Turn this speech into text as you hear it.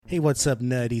Hey, what's up,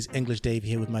 nerdies? English Dave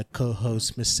here with my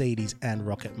co-hosts Mercedes and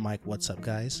Rocket Mike. What's up,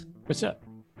 guys? What's up?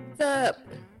 What's up?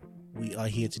 We are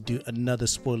here to do another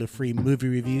spoiler-free movie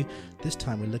review. This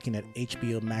time we're looking at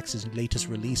HBO Max's latest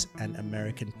release, An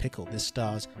American Pickle. This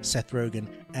stars Seth Rogen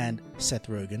and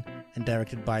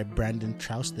directed by Brandon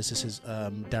Troust. This is his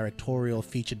directorial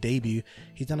feature debut.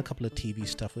 He's done a couple of TV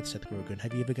stuff with Seth Rogen.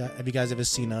 Have you guys ever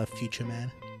seen Future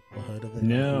Man or heard of it?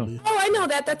 No. Oh, I know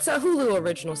that. That's a Hulu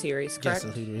original series, correct?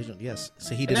 Yes, a Hulu original. Yes.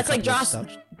 So he did. And that's like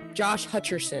stuff. Josh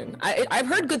Hutcherson. I've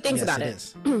heard good things about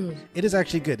it. It is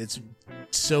actually good. It's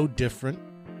so different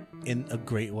in a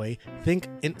great way.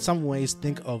 In some ways,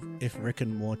 think of if Rick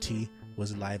and Morty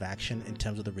was live action in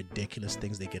terms of the ridiculous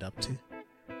things they get up to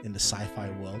in the sci-fi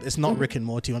world. It's not Rick and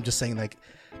Morty. I'm just saying like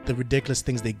the ridiculous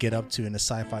things they get up to in the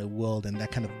sci-fi world and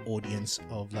that kind of audience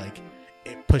of like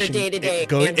pushing day-to-day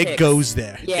it goes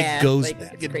there. Yeah, it goes like,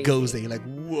 there. it's It crazy. goes there. You're like,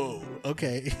 whoa,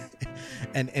 okay.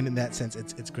 and in that sense,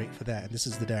 it's great for that. And this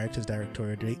is the director's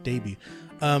directorial debut.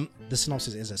 The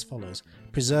synopsis is as follows.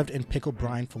 Preserved in pickle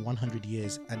brine for 100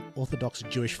 years, an Orthodox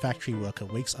Jewish factory worker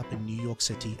wakes up in New York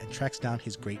City and tracks down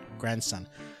his great-grandson.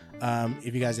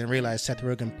 If you guys didn't realize, Seth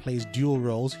Rogen plays dual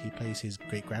roles. He plays his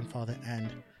great-grandfather and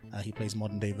he plays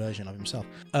modern-day version of himself.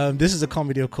 This is a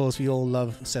comedy, of course. We all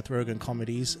love Seth Rogen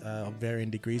comedies of varying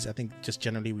degrees. I think just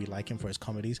generally we like him for his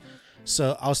comedies.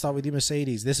 So I'll start with you,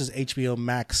 Mercedes. This is HBO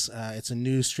Max. It's a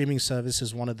new streaming service.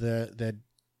 Is one of their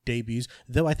debuts.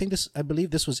 Though I believe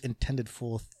this was intended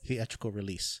for theatrical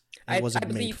release. It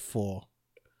wasn't made for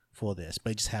this,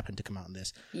 but it just happened to come out in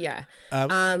this. Yeah. Go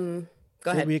ahead.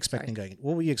 What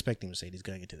were you expecting, Mercedes,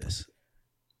 going into this?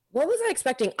 What was I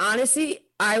expecting? Honestly,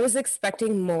 I was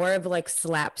expecting more of like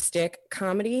slapstick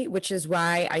comedy, which is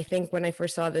why I think when I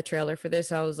first saw the trailer for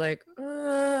this, I was like,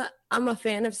 I'm a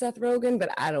fan of Seth Rogen, but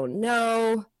I don't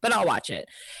know, but I'll watch it.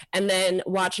 And then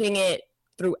watching it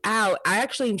throughout, I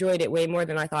actually enjoyed it way more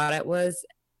than I thought I was,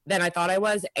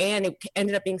 and it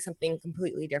ended up being something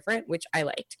completely different, which I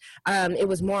liked. It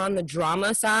was more on the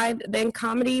drama side than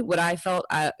comedy. What I felt,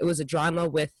 it was a drama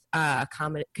with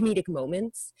comedic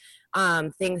moments.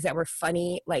 Things that were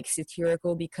funny, like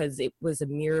satirical, because it was a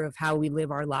mirror of how we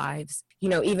live our lives. You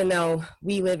know, even though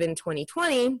we live in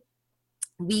 2020,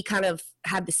 we kind of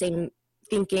had the same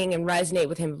thinking and resonate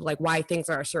with him, like why things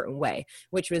are a certain way,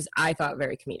 which was, I thought,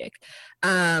 very comedic.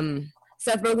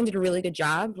 Seth Rogen did a really good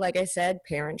job, like I said,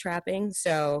 parent trapping.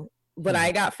 So what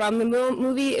I got from the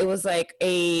movie, it was like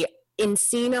a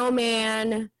Encino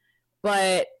Man,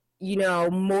 but, you know,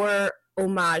 more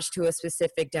homage to a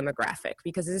specific demographic,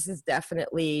 because this is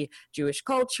definitely Jewish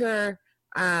culture,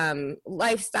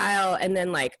 lifestyle, and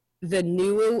then like the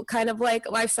new kind of like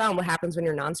lifestyle and what happens when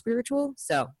you're non-spiritual.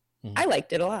 So I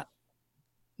liked it a lot.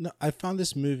 No, I found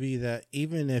this movie that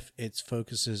even if it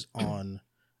focuses on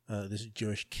this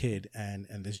Jewish kid and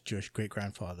this Jewish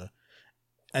great-grandfather,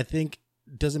 I think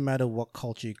it doesn't matter what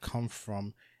culture you come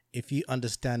from, if you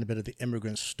understand a bit of the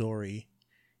immigrant story,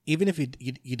 even if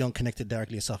you don't connect it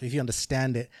directly yourself, if you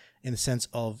understand it in the sense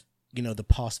of, you know, the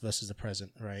past versus the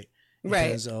present, right? In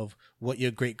terms of what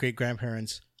your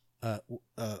great-grandparents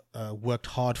worked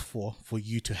hard for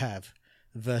you to have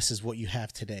versus what you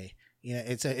have today. You know,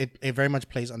 it very much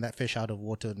plays on that fish out of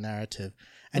water narrative.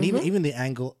 And even the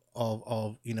angle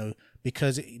of you know,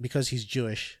 because he's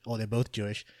Jewish, or they're both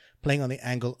Jewish, playing on the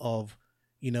angle of,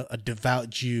 you know, a devout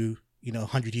Jew, you know,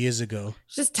 100 years ago.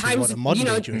 It's just times, what a modern you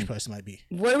know, Jewish person might be.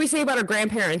 What do we say about our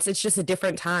grandparents? It's just a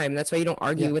different time. That's why you don't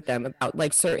argue with them about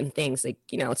like certain things. Like,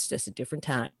 you know, it's just a different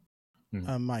time.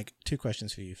 Mike, 2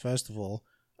 questions for you. First of all,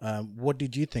 what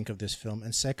did you think of this film?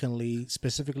 And secondly,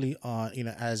 specifically on, you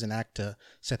know, as an actor,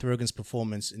 Seth Rogen's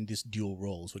performance in these dual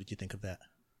roles, what did you think of that?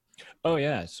 Oh,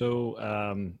 yeah.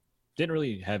 So didn't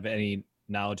really have any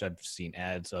knowledge. I've seen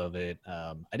ads of it.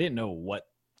 I didn't know what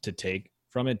to take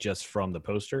from it just from the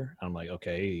poster. I'm like,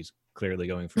 okay, he's clearly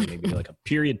going for maybe like a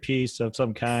period piece of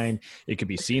some kind. It could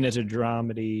be seen as a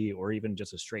dramedy or even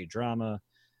just a straight drama.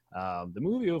 The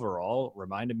movie overall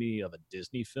reminded me of a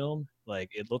Disney film. Like,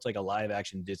 it looked like a live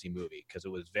action Disney movie because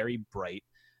it was very bright.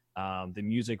 The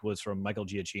music was from Michael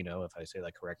Giacchino, if I say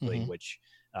that correctly, which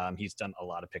he's done a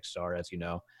lot of Pixar, as you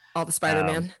know. All the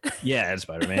Spider-Man. Yeah, and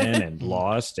Spider-Man and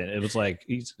Lost. And it was like,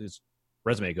 his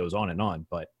resume goes on and on,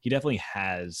 but he definitely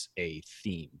has a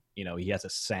theme. You know, he has a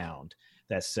sound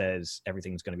that says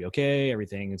everything's going to be okay.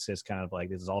 Everything is just kind of like,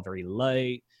 this is all very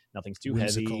light. Nothing's too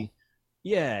Whimsical. heavy.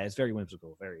 Yeah, it's very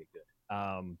whimsical, very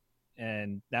good.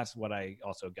 And that's what I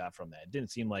also got from that. It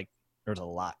didn't seem like there was a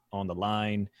lot on the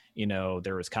line. You know,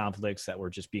 there was conflicts that were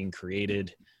just being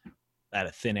created out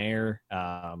of thin air.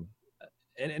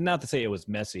 And not to say it was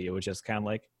messy. It was just kind of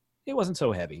like, it wasn't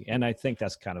so heavy, and I think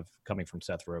that's kind of coming from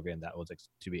Seth Rogen. That was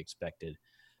to be expected.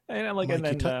 And I'm like, Mike,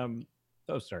 and then,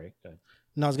 oh, sorry. Go ahead.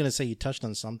 No, I was gonna say you touched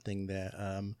on something there.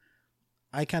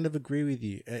 I kind of agree with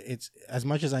you. It's as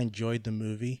much as I enjoyed the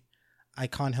movie, I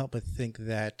can't help but think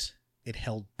that it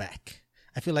held back.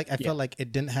 I felt like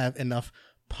it didn't have enough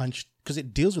punch because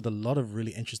it deals with a lot of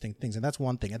really interesting things, and that's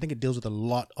one thing. I think it deals with a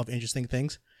lot of interesting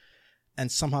things,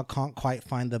 and somehow can't quite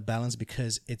find the balance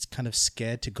because it's kind of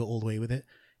scared to go all the way with it.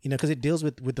 You know, because it deals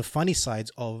with the funny sides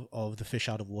of the fish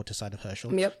out of water side of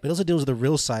Herschel, Yep. but it also deals with the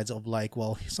real sides of like,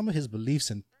 well, some of his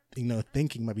beliefs and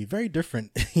thinking might be very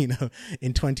different, in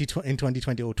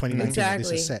 2020 or 2019 Exactly.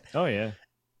 this is set. Oh yeah.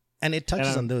 And it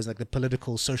touches on those, like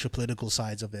the social political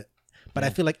sides of it. But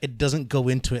I feel like it doesn't go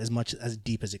into it as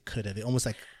deep as it could have. It almost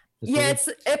like Yeah,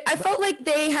 I felt like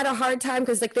they had a hard time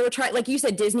because like they were trying, like you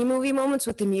said, Disney movie moments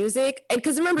with the music, and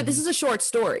because remember this is a short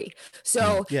story,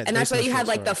 so Yeah, and that's based on why a you short had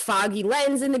like the foggy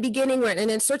lens in the beginning, and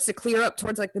it starts to clear up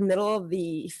towards like the middle of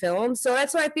the film. So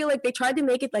that's why I feel like they tried to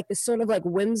make it like this sort of like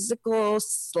whimsical,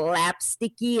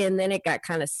 slapsticky, and then it got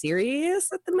kind of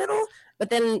serious at the middle. But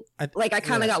then I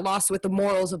kind of got lost with the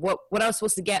morals of what I was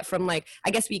supposed to get from like I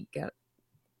guess we got,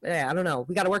 I don't know,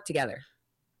 we got to work together.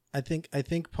 I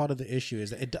think part of the issue is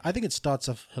that I think it starts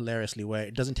off hilariously where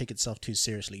it doesn't take itself too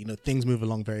seriously. Things move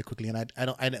along very quickly, and I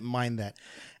don't mind that,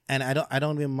 and I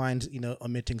don't even mind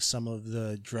omitting some of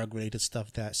the drug related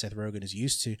stuff that Seth Rogen is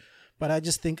used to, but I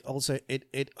just think also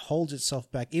it holds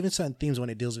itself back. Even certain themes when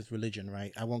it deals with religion,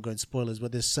 right? I won't go into spoilers,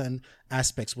 but there's certain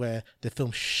aspects where the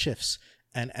film shifts,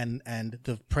 and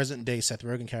the present day Seth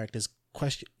Rogen character is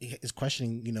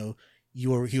questioning. He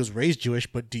was raised Jewish,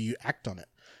 but do you act on it?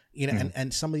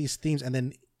 And some of these themes, and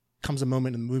then comes a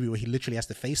moment in the movie where he literally has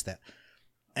to face that.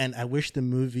 And I wish the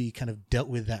movie kind of dealt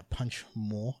with that punch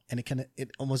more, and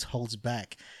it almost holds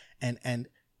back. And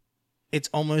it's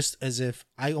almost as if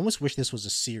I almost wish this was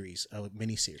a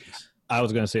mini series. I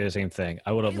was going to say the same thing.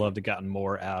 I would have loved to gotten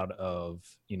more out of,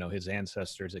 his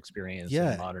ancestors' experience in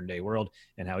the modern day world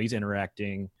and how he's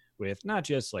interacting with not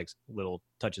just like little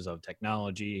touches of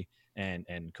technology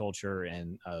and culture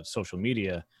and social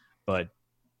media, but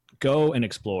go and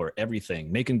explore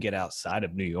everything. Make him get outside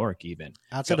of New York, even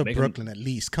outside of Brooklyn, at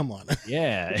least. Come on.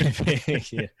 Yeah.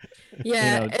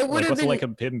 Yeah. It would have been like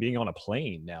him being on a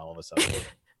plane now all of a sudden.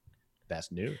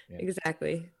 That's new. Yeah.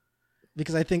 Exactly.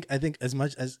 Because I think as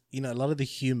much as a lot of the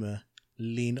humor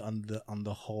leaned on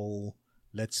the whole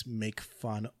let's make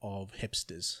fun of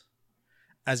hipsters,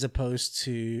 as opposed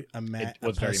to it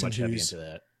was very much heavy into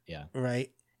that. Yeah. Right.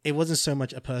 It wasn't so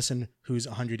much a person who's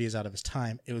 100 years out of his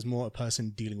time. It was more a person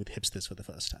dealing with hipsters for the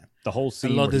first time. The whole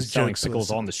scene where he's selling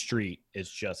pickles on the street is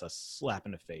just a slap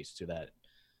in the face to that.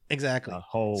 Exactly.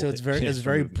 So it's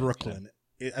very Brooklyn.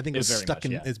 Yeah. I think it was stuck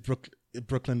in its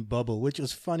Brooklyn bubble, which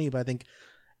was funny, but I think,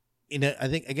 I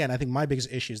think my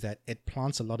biggest issue is that it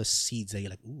plants a lot of seeds that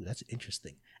you're like, ooh, that's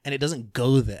interesting. And it doesn't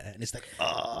go there. And it's like,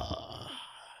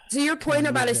 To your point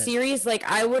about a series, like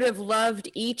I would have loved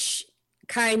each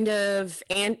kind of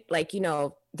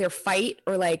their fight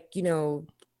or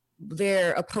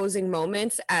their opposing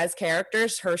moments as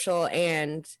characters, Herschel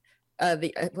and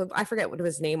I forget what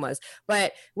his name was,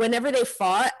 but whenever they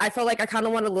fought, I felt like I kind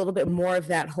of wanted a little bit more of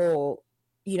that whole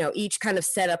each kind of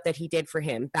setup that he did for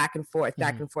him, back and forth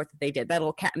that they did, that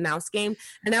little cat and mouse game.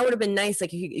 And that would have been nice,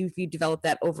 like if you developed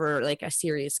that over like a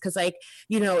series, because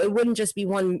it wouldn't just be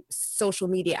one social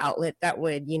media outlet that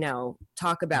would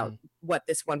talk about what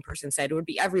this one person said. It would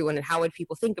be everyone, and how would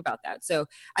people think about that. So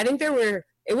I think it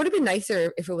would have been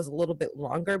nicer if it was a little bit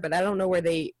longer, but I don't know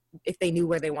if they knew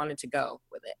where they wanted to go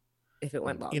with it if it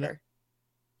went longer.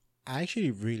 I actually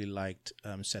really liked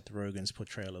Seth Rogen's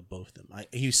portrayal of both of them.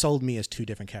 He sold me as two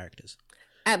different characters.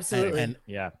 Absolutely. And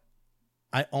yeah.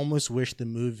 I almost wish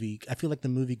I feel like the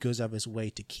movie goes out of its way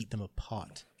to keep them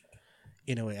apart.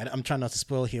 In a way, I'm trying not to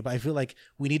spoil here, but I feel like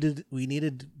we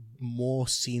needed more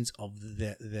scenes of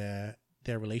their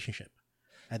relationship.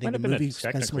 I think the movie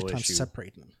spends so much time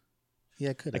separating them. Yeah,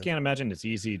 it could. I can't imagine it's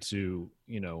easy to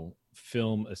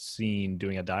film a scene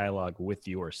doing a dialogue with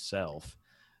yourself.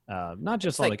 Not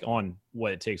just like on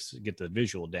what it takes to get the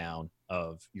visual down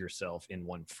of yourself in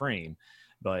one frame,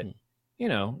 but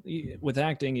with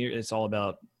acting, it's all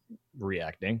about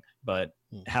reacting. But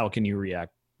how can you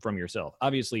react from yourself?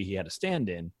 Obviously, he had a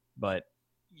stand-in, but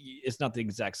it's not the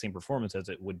exact same performance as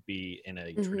it would be in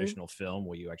a traditional film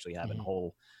where you actually have a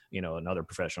whole, another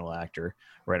professional actor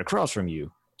right across from you,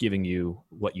 giving you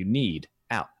what you need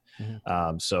out.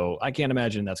 So I can't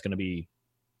imagine that's going to be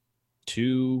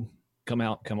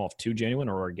come off too genuine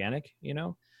or organic,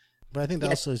 But I think that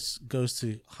Yes. also goes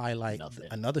to highlight Nothing.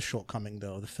 another shortcoming,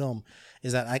 though, of the film,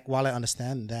 is that while I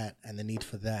understand that and the need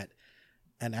for that,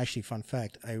 and actually, fun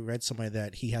fact, I read somewhere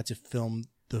that he had to film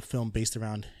the film based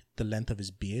around the length of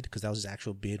his beard, because that was his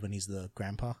actual beard when he's the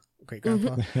great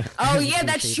grandpa. Oh yeah,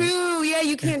 that's true. Yeah,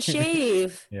 you can't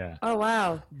shave. Yeah. Oh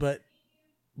wow. But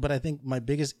I think my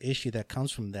biggest issue that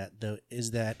comes from that, though,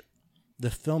 is that the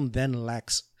film then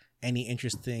lacks any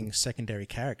interesting secondary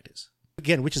characters.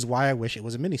 Again, which is why I wish it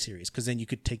was a miniseries, because then you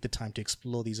could take the time to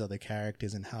explore these other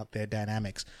characters and how their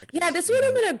dynamics. Yeah, this would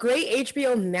have been a great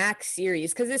HBO Max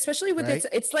series, because especially with Right?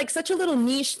 it's like such a little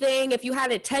niche thing. If you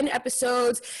had it 10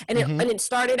 episodes and it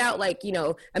started out like, you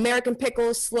know, American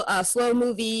Pickles, slow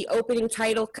movie opening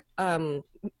title,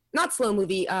 not slow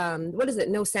movie, what is it?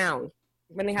 No sound,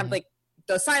 when they have like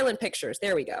the silent pictures.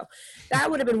 There we go. That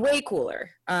would have been way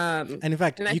cooler. And in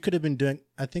fact, you could have been doing,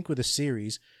 I think with a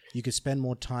series, you could spend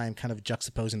more time kind of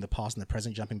juxtaposing the past and the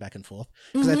present, jumping back and forth.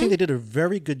 Because I think they did a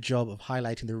very good job of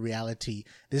highlighting the reality.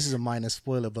 This is a minor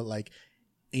spoiler, but like,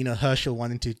 you know, Herschel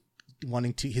wanting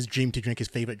to his dream to drink his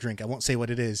favorite drink. I won't say what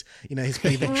it is. You know, his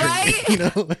favorite Right? drink. You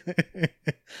know,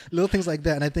 little things like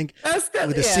that. And I think That's good,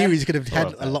 with the yeah. series, you could have had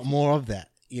Love a that. lot more of that.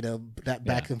 You know, that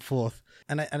back and forth.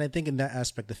 And I think in that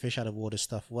aspect, the fish out of water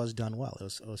stuff was done well.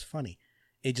 It was funny.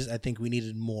 It just, I think we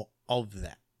needed more of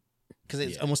that, because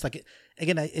it's almost like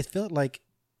it felt like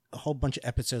a whole bunch of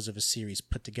episodes of a series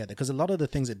put together, because a lot of the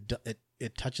things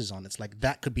it touches on, it's like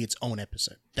that could be its own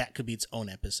episode, that could be its own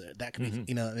episode, that could be,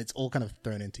 you know, and it's all kind of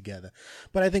thrown in together.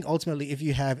 But I think ultimately, if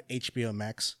you have HBO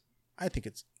Max, I think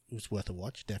it was worth a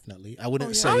watch. Definitely, I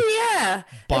wouldn't say Oh yeah.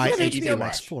 buy If you have HBO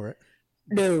Max watch. for it.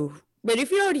 No, but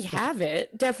if you already have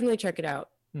it, definitely check it out.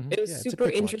 It was Yeah, it's a super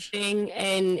quick watch. interesting,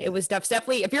 and it was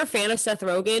definitely, if you're a fan of Seth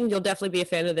Rogen, you'll definitely be a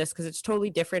fan of this, because it's totally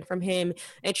different from him.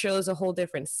 It shows a whole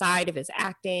different side of his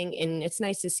acting, and it's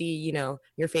nice to see, you know,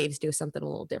 your faves do something a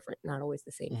little different, not always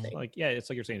the same thing. Like, yeah, it's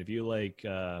like you're saying, if you like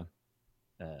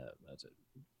what's it,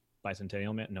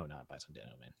 Bicentennial Man? No, not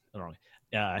Bicentennial Man. Wrong.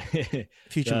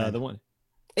 Future Man. the one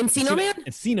Encino Man?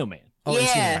 Encino Man. Oh,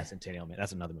 Yeah. Bicentennial Man.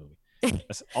 That's another movie.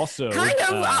 That's also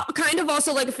Kind of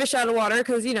also like a fish out of water,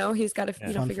 because, you know, he's got to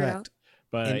Fun figure it out. fact: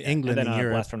 but in England and then, and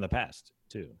Europe- Blast from the Past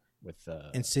too, with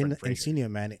Brendan Fraser. Encino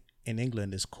Man in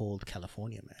England is called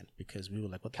California Man, because we were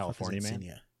like, what the California fuck is Man?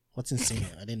 Encino? What's Encino?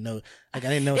 I didn't know. Like, I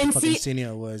didn't know what the fuck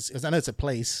Encino was. 'Cause I know it's a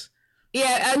place.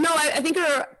 Yeah, no, I think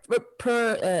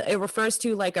it refers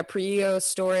to like a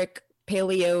prehistoric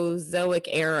Paleozoic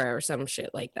era or some shit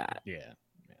like that. Yeah.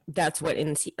 That's what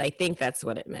I think that's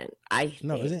what it meant.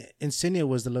 No, isn't it? Encino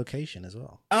was the location as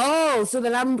well. Oh, so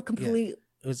then I'm completely.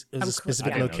 It was I'm a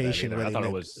specific I didn't know that location either. where I they thought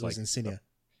it lived. was It was like Encino.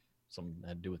 Something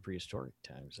had to do with prehistoric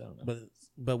times. I don't know.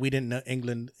 But we didn't know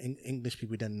English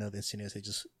people didn't know the Encinios. They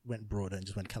just went broader and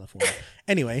just went California.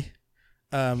 Anyway,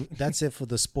 that's it for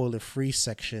the spoiler-free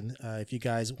section. If you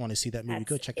guys want to see that movie,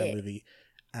 go check that movie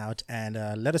out and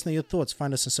let us know your thoughts.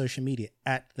 Find us on social media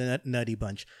at the Nerdy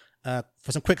Bunch.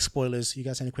 For some quick spoilers, you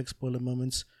guys have any quick spoiler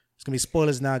moments? It's gonna be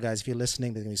spoilers now, guys. If you're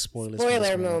listening, there's gonna be spoilers. from this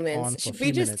Spoiler moment on moments. for a Should few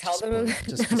we just minutes. tell them?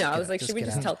 Just No, get I was out. like, should we get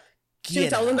just out. tell? Should we Get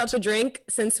tell them out. about the drink,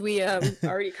 since we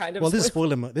already kind of. Well, this is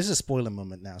spoiled- this is a spoiler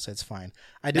moment now, so it's fine.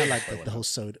 I did like the whole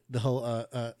soda. The whole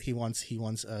he wants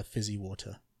fizzy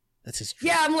water. That's his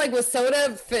drink. Yeah, I'm like, was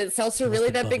soda seltzer really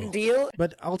the that big bubble. deal?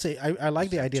 But I'll say I like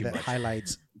the idea too that much.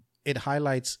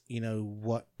 highlights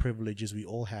what privileges we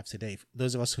all have today.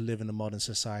 Those of us who live in a modern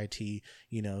society,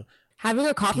 Having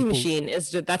a coffee People- machine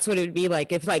that's what it would be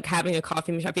like. If like having a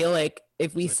coffee machine, I feel like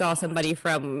if we saw somebody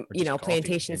from Or just coffee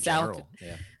Plantation in South, general.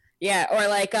 Yeah. yeah, or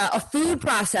like a food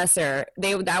processor,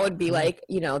 that would be like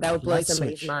that would blow Light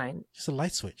somebody's switch. mind. just a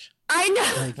light switch. I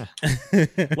know.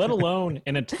 Like, Let alone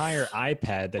an entire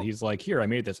iPad that he's like, here, I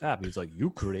made this app. He's like, you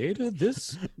created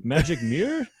this magic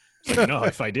mirror? It's like, no,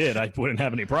 if I did, I wouldn't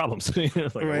have any problems. Like, I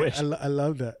right, wish. I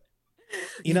love that.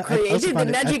 You I also created the found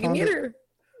it- I magic found it- mirror.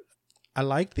 I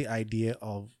like the idea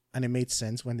of, and it made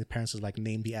sense when the parents was like,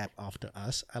 name the app after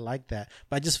us. I like that.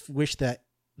 But I just wish that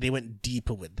they went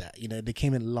deeper with that. They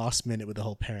came in last minute with the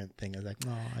whole parent thing. I was like,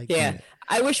 no, I Yeah, get it.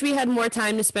 I wish we had more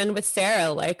time to spend with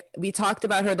Sarah. Like, we talked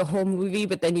about her the whole movie,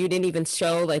 but then you didn't even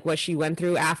show like what she went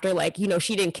through after. Like,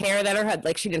 she didn't care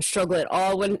that she didn't struggle at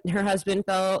all when her husband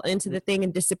fell into the thing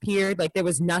and disappeared. Like, there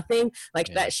was nothing like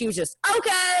Yeah. that. She was just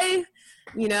okay,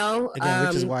 Again,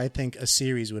 which is why I think a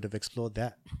series would have explored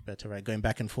that better, right? Going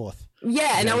back and forth. Yeah, and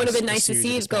Yeah, that would have been a nice to series see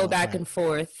that it spent a go lot of back time. and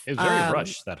forth. It was very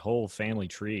rushed, that whole family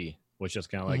tree was just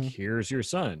kind of like, here's your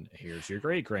son, here's your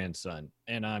great grandson,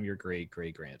 and I'm your great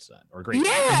great grandson or great.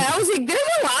 Yeah, I was like, there's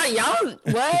a lot,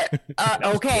 y'all.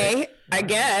 What? Okay, I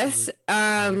guess.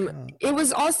 It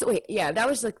was also that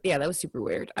was like that was super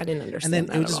weird. I didn't understand. And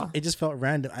then that it just felt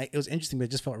random. It was interesting, but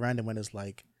it just felt random when it's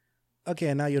like, okay,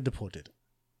 and now you're deported,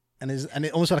 and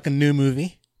it almost felt like a new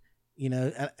movie.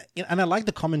 And I like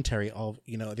the commentary of,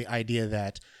 the idea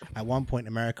that at one point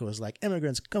America was like,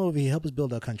 immigrants, come over here, help us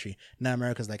build our country. Now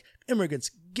America's like,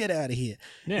 immigrants, get out of here.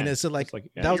 Yeah. So that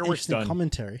was interesting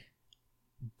commentary,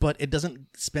 but it doesn't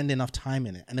spend enough time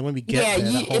in it. And then when we get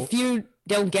there, if you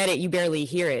don't get it, you barely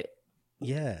hear it.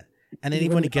 Yeah. And then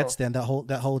even when he gets there,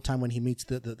 that whole time when he meets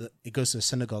it goes to a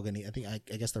synagogue and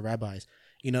I guess the rabbis,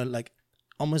 like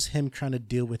almost him trying to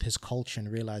deal with his culture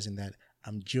and realizing that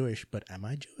I'm Jewish, but am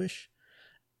I Jewish?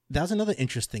 That's another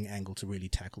interesting angle to really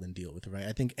tackle and deal with, right?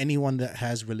 I think anyone that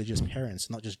has religious parents,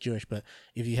 not just Jewish, but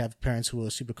if you have parents who are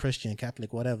super Christian,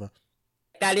 Catholic, whatever.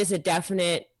 That is a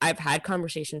definite, I've had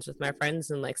conversations with my friends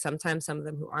and like sometimes some of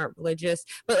them who aren't religious,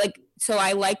 but like, so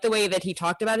I like the way that he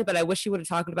talked about it, but I wish he would have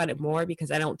talked about it more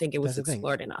because I don't think it was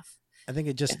explored enough. I think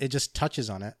it just touches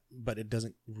on it, but it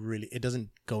doesn't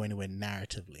go anywhere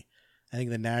narratively. I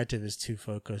think the narrative is too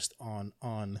focused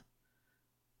on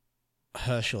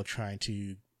Herschel trying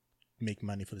to make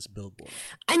money for this billboard.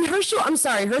 And Herschel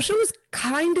was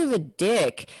kind of a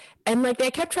dick. And like they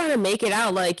kept trying to make it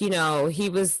out like, he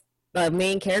was the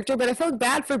main character, but I felt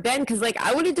bad for Ben because like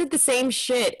I would have did the same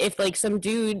shit if like some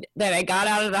dude that I got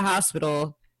out of the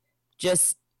hospital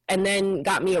and then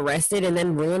got me arrested and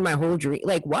then ruined my whole dream.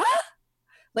 Like what?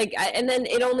 Like, and then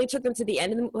it only took them to the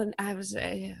end of when I was,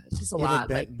 it's just a lot.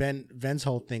 Ben's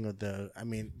whole thing with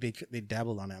they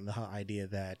dabbled on it, on the whole idea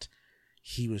that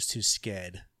he was too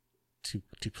scared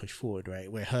to push forward,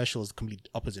 right? Where Herschel's the complete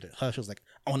opposite. Herschel's like,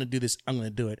 I want to do this, I'm going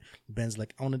to do it. Ben's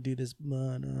like, I want to do this, but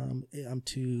I'm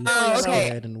too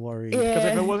scared and worried. Because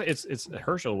if it was, it's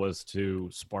Herschel was to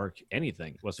spark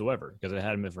anything whatsoever. Because if it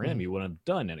hadn't been for him, he wouldn't have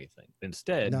done anything.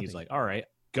 Instead, he's like, all right,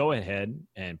 go ahead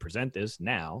and present this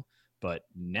now, but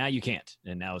now you can't,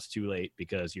 and now it's too late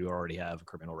because you already have a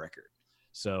criminal record.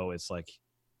 So it's like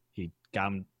he got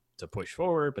him to push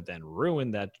forward, but then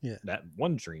ruin that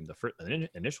one dream, the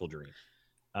initial dream.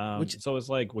 So it's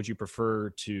like, would you prefer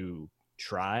to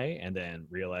try and then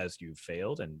realize you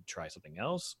failed and try something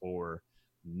else, or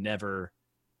never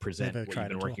present what you've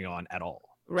been working on at all?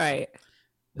 Right.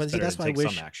 But see, that's why I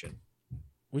wish some action.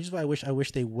 Which is why I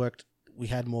wish they worked. We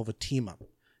had more of a team up.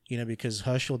 Because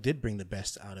Herschel did bring the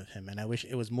best out of him. And I wish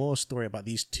it was more a story about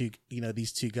these two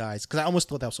guys. Because I almost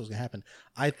thought that was what was going to happen.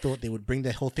 I thought they would bring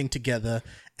the whole thing together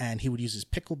and he would use his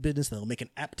pickle business and they'll make an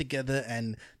app together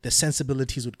and the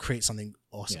sensibilities would create something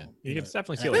awesome. Yeah, you can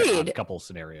definitely see like a couple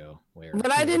scenario where...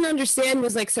 What I didn't understand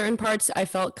was like certain parts I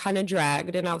felt kind of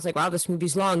dragged and I was like, wow, this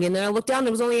movie's long. And then I looked down,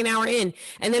 it was only an hour in.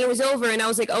 And then it was over and I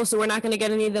was like, oh, so we're not going to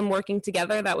get any of them working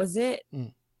together? That was it?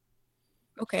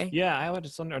 Okay. Yeah, I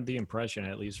was under the impression,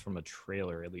 at least from a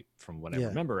trailer, at least from what I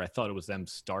remember, I thought it was them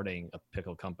starting a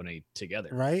pickle company together.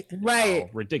 Right. How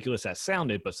ridiculous that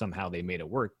sounded, but somehow they made it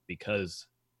work because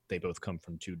they both come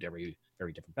from two very,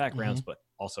 very different backgrounds, but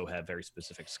also have very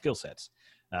specific skill sets,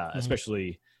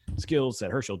 especially skills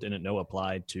that Herschel didn't know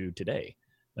applied to today.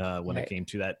 When it came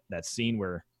to that scene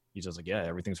where he's just like, yeah,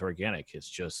 everything's organic. It's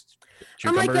just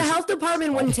I'm like, the health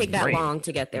department wouldn't take that long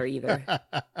to get there either.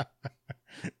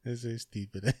 It's so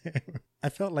stupid. I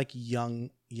felt like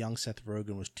young Seth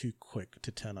Rogen was too quick to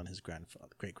turn on his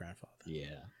great grandfather.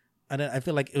 Yeah. And I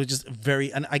feel like it was just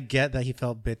very, and I get that he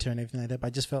felt bitter and everything like that, but I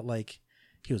just felt like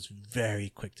he was very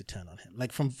quick to turn on him.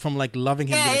 Like from like loving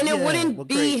him. Yeah, and it wouldn't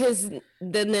be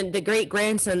the great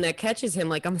grandson that catches him.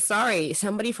 Like, I'm sorry,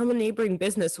 somebody from a neighboring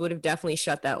business would have definitely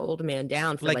shut that old man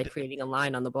down for like creating a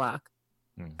line on the block.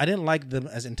 I didn't like them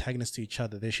as antagonists to each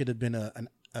other. There should have been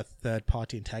a third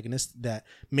party antagonist that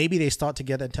maybe they start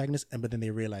together antagonists, but then they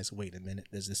realize, wait a minute,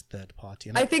 there's this third party.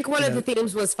 And I think one of the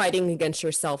themes was fighting against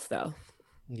yourself, though.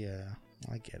 Yeah,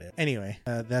 I get it. Anyway,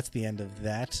 that's the end of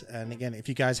that. And again, if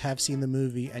you guys have seen the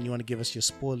movie and you want to give us your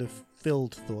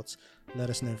spoiler-filled thoughts,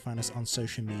 let us know. Find us on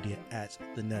social media at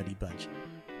The Nerdy Bunch.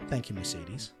 Thank you,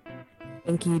 Mercedes.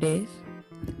 Thank you, Dave.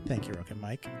 Thank you, Rocket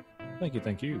Mike.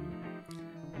 Thank you.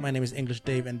 My name is English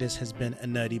Dave, and this has been a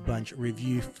Nerdy Bunch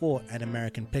review for An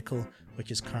American Pickle,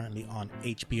 which is currently on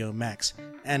HBO Max.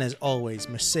 And as always,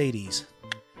 Mercedes.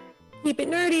 Keep it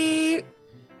nerdy.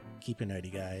 Keep it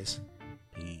nerdy, guys.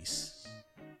 Peace.